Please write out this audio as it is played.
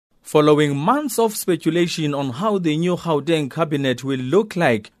Following months of speculation on how the new Gauteng cabinet will look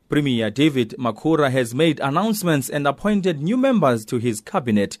like, Premier David Makhura has made announcements and appointed new members to his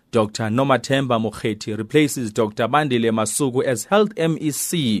cabinet. Dr. Nomathemba Mokgethi replaces Dr. Bandile Masuku as Health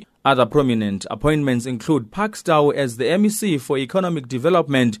MEC. Other prominent appointments include Parks Tau as the MEC for Economic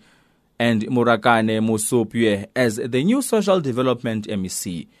Development and Murakane Musopye as the new Social Development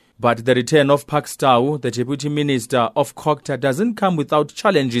MEC. But the return of Parks Tau, the Deputy Minister of COGTA, doesn't come without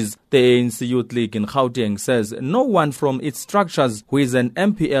challenges. The ANC Youth League in Gauteng says no one from its structures who is an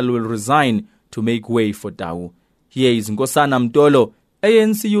MPL will resign to make way for Tau. Here is Nkosana Mtolo,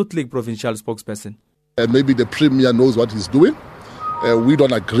 ANC Youth League provincial spokesperson. Maybe the Premier knows what he's doing. We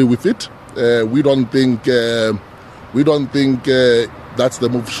don't agree with it. We don't think that's the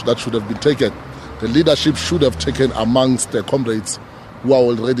move that should have been taken. The leadership should have taken amongst the comrades who are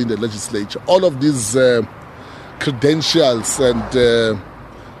already in the legislature. All of these credentials and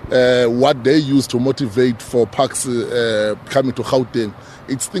what they use to motivate for Parks coming to Gauteng,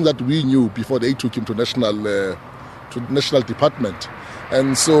 it's things that we knew before they took him to national department.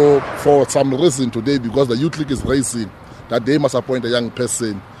 And so for some reason today, because the Youth League is raising that they must appoint a young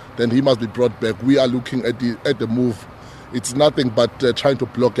person, then he must be brought back. We are looking at the move. It's nothing but trying to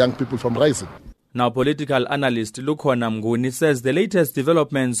block young people from rising. Now, political analyst Lukhona Mnguni says the latest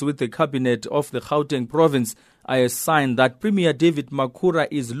developments with the cabinet of the Gauteng province are a sign that Premier David Makhura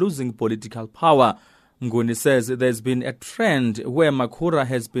is losing political power. Mnguni says there's been a trend where Makhura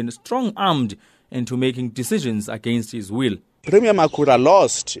has been strong-armed into making decisions against his will. Premier Makhura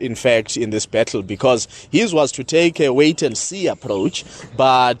lost, in fact, in this battle because his was to take a wait-and-see approach,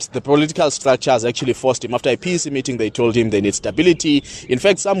 but the political structures actually forced him. After a PEC meeting, they told him they need stability. In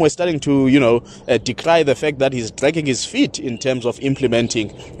fact, some were starting to, decry the fact that he's dragging his feet in terms of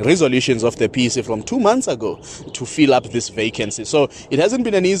implementing resolutions of the PEC from 2 months ago to fill up this vacancy. So it hasn't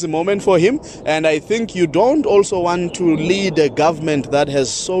been an easy moment for him, and I think you don't also want to lead a government that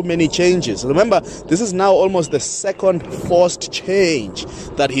has so many changes. Remember, this is now almost the second forced change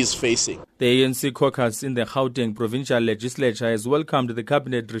that he's facing. The ANC caucus in the Gauteng provincial legislature has welcomed the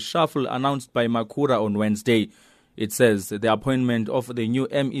cabinet reshuffle announced by Makhura on Wednesday. It says the appointment of the new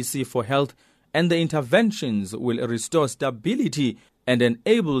MEC for Health and the interventions will restore stability and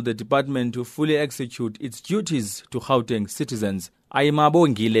enable the department to fully execute its duties to Gauteng citizens.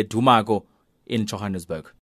 Ayimabongile Dumako in Johannesburg.